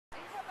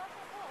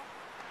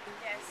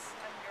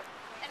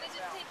And it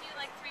didn't take you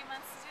like 3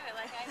 months to do it,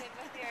 like I did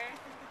with your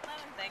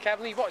lemon thing.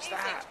 Cammy, what's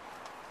that?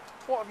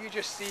 What have you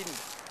just seen?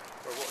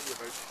 Or what are you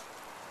about?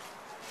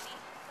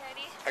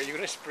 Ready? Are you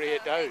going to spray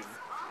it down?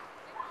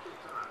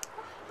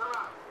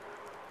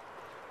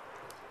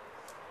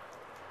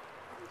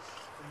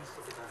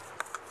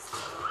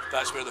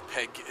 That's where the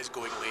pig is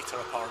going later,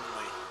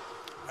 apparently.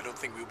 I don't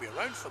think we'll be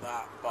around for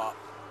that, but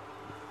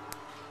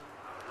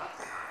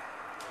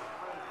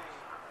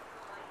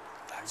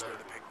that's where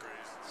the pig goes.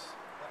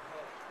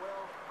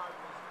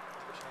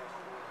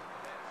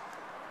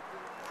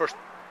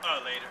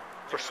 Later.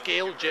 For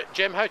scale,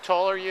 Jim, how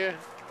tall are you?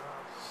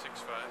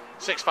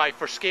 6'5". 6'5".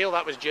 For scale,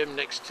 that was Jim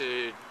next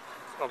to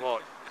a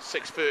what?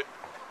 6 foot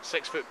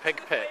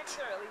pig pit.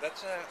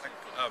 That's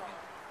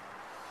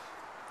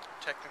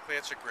technically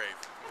it's a grave.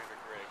 We have a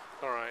grave.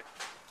 All right.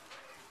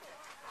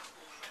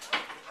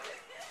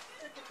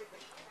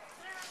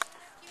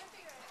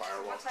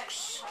 Fireworks.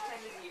 What time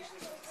does it usually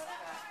go to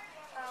that?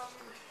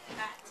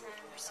 At 10 or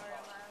 11.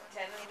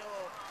 10 little.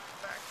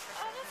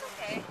 Oh, that's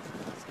okay.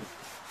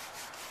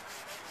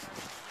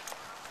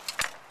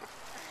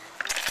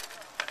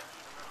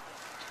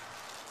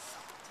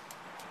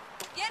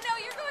 Yeah, no,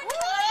 you're going to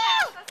my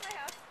house. That's my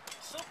house.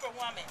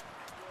 Superwoman.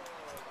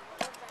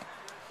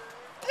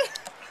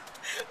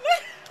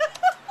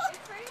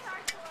 It's pretty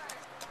hard to learn.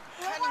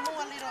 Can you move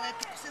a little bit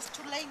because it's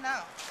too late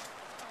now?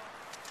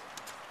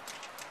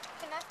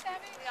 Can I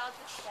stab it? We all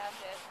just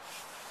stabbed it.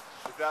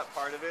 Is that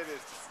part of it? Is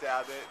to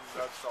stab it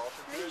and rub salt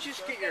into it? You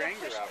just get your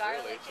anger out,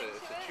 really. It's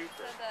a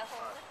cheaper. So the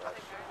whole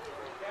liquid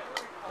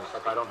garlic. Looks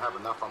like I don't have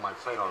enough on my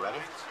plate already.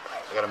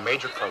 I got a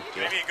major coke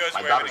deal. Maybe it goes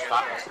My wherever daughter's they go.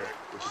 thought was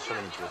which is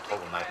turning into a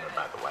total nightmare,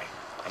 by the way.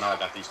 And now I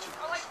got these two.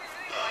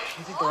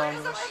 You think they're on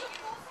this?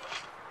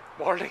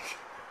 Morning.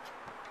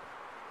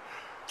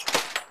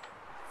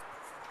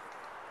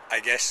 I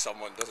guess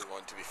someone doesn't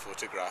want to be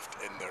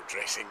photographed in their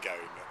dressing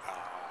gown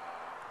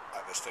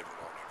at this time of the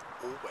morning.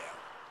 Oh well.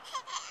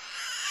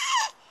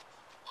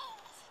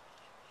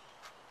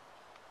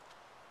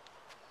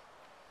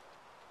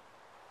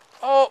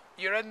 Oh,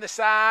 you're in the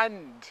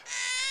sand.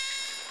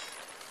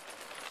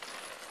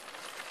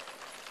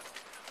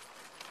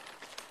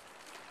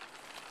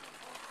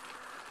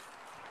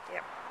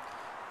 Yep.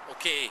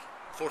 Okay,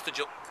 4th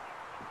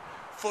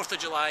of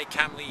July,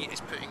 Camley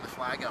is putting the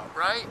flag up,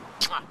 right?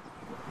 Mwah.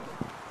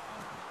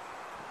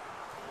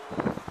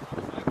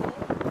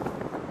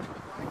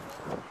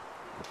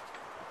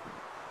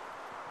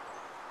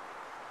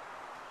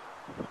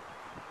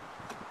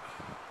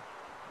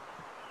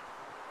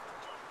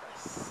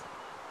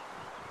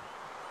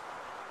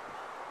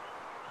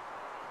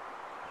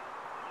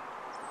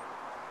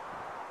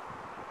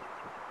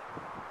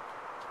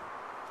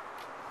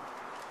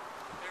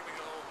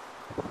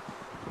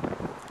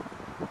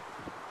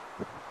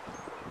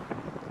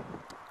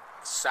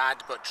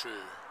 Sad but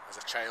true. As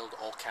a child,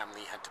 all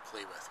Camley had to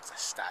play with was a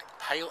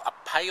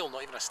pile,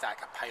 not even a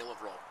stack, a pile of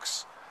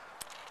rocks.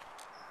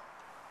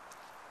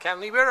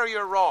 Camley, where are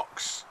your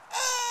rocks?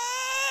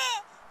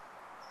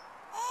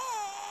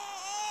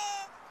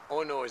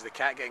 Oh no, is the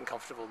cat getting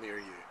comfortable near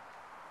you?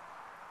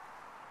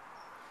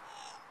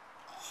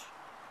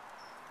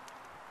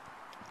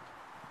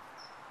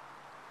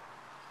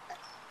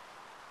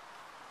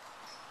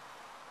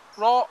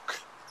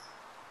 Rock!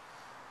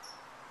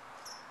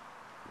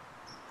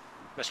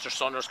 Mr.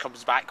 Saunders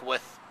comes back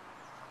with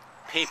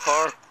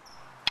paper.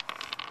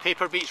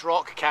 Paper beats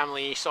rock,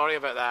 Camley. Sorry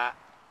about that.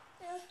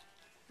 Yeah.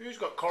 Who's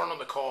got corn on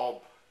the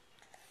cob?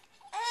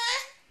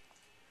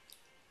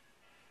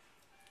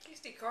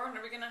 Tasty corn.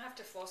 Are we going to have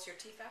to floss your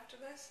teeth after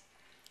this?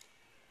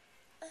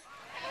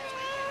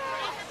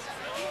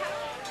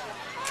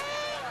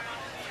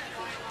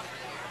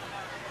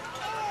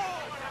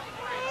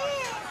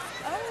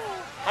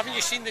 Haven't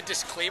you seen the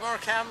disclaimer,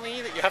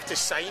 Camley, that you have to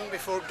sign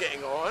before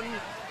getting on?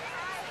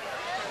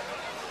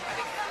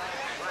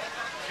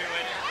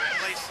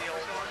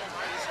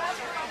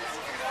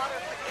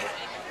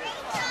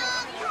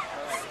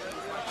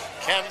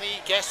 Camley,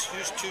 guess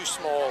who's too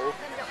small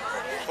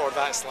for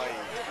that slide?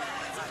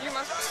 You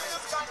must.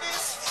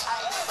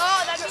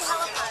 Oh, that'd be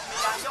hella fun.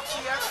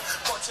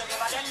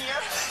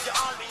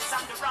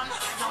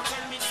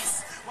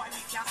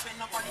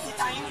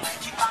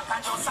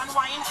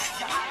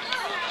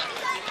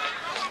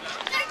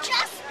 They're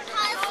just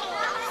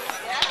puzzles.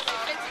 Yeah,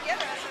 they fit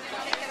together. So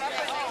they pick it up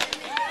and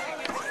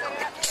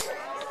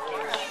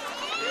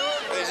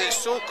Is it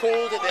so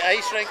cold at the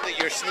ice rink that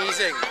you're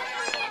sneezing?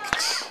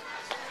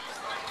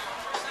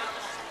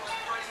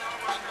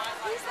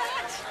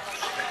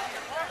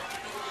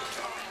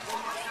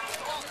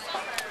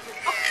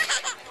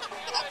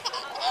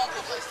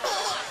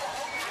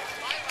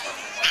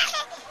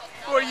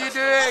 What are you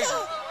doing?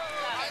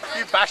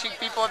 You're bashing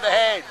people on the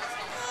head.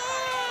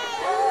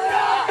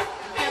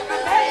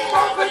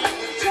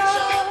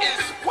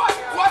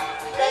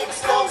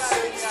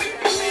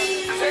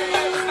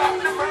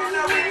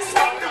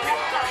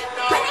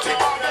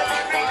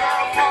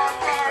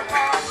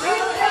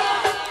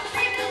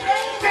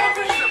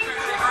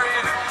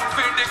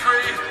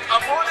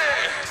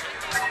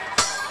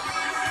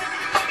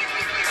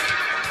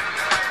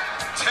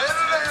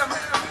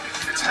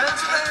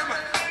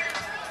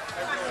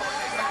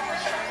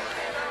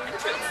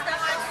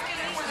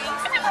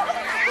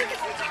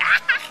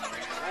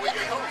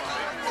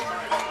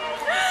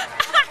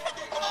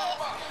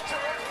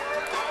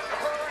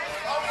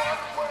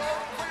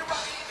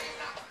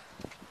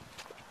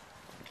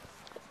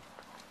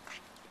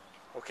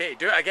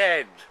 Do it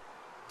again.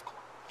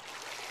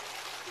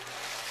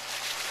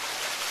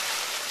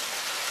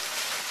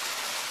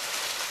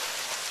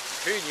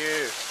 Who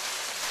knew?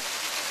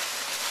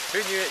 Who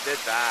knew it did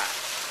that?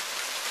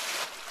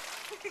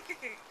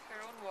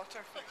 Her own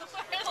water.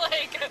 We're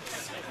like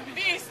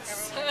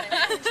beasts. Two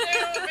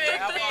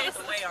big I walked beasts.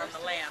 away on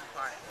the lamb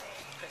part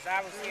because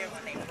I was here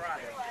when they brought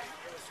it. It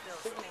was still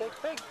sweet.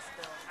 Big.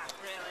 Still hot.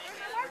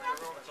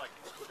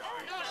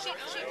 No, she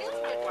did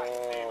put one.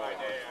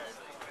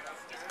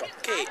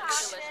 Got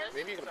cakes.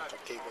 Maybe you can have a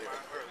cake later.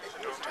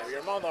 Tell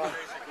your mother.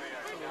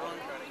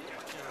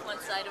 One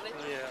side of it.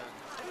 Yeah.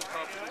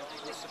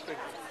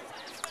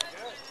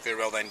 Very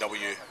well then,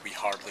 W. We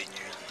hardly knew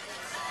you.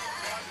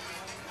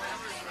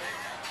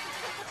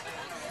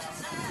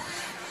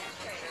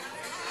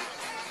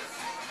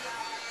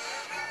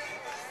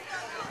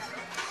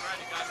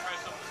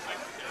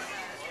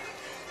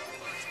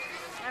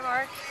 Hi,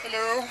 Mark.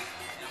 Hello.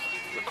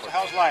 So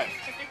how's life?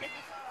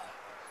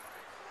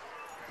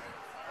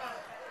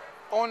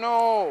 Oh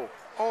no!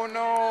 Oh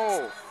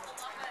no!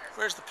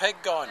 Where's the pig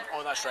gone?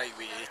 Oh, that's right,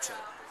 we ate it.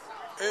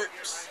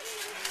 Oops.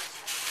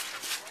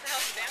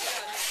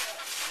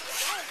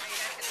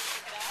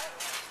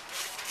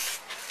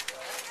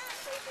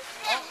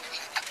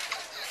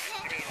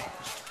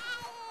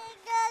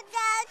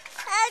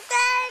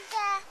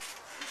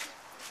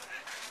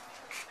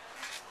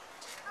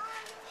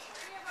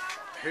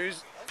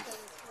 Who's...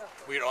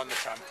 We're on the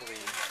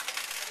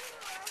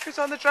trampoline. Who's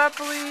on the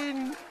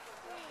trampoline?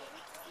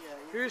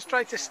 Who's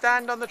trying to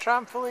stand on the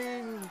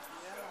trampoline?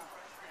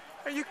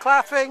 Are you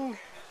clapping?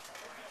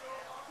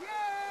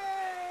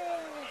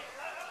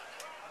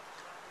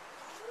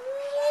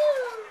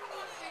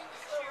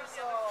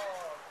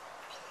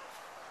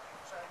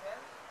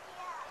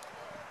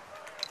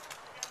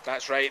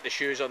 That's right, the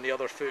shoe's on the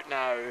other foot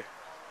now.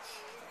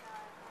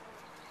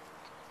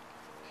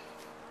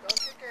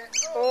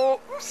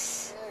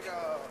 Oops!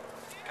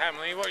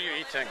 Emily, what are you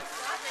eating?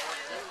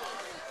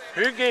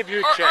 Who gave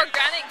you chips?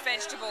 Organic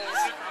vegetables.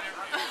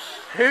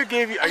 Who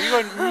gave you? Are you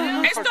on?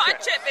 It's not a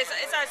chip, it's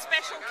a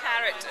special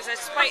carrot. It's a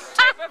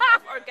type of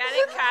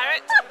organic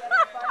carrot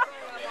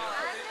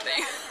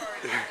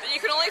that you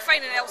can only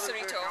find in El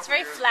Cerrito. It's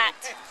very flat.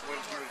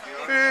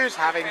 Who's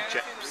having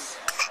chips?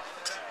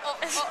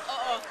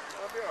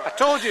 I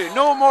told you,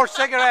 no more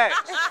cigarettes.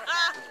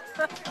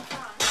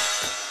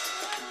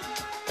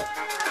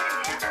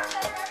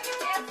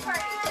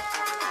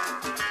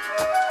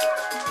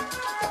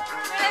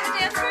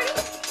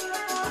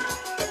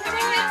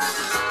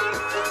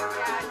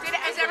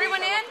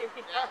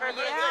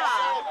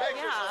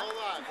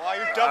 Wow,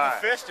 you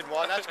double-fisted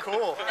one. That's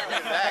cool. Look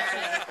at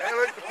that. Hey,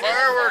 look, the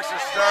fireworks are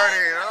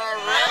starting. All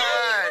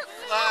right.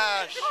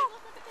 Flash.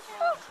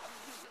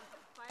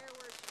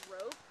 Fireworks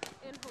rope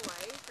in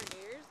Hawaii for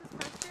New Year's this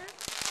past year.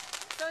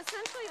 So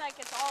essentially, like,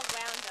 it's all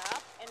wound up.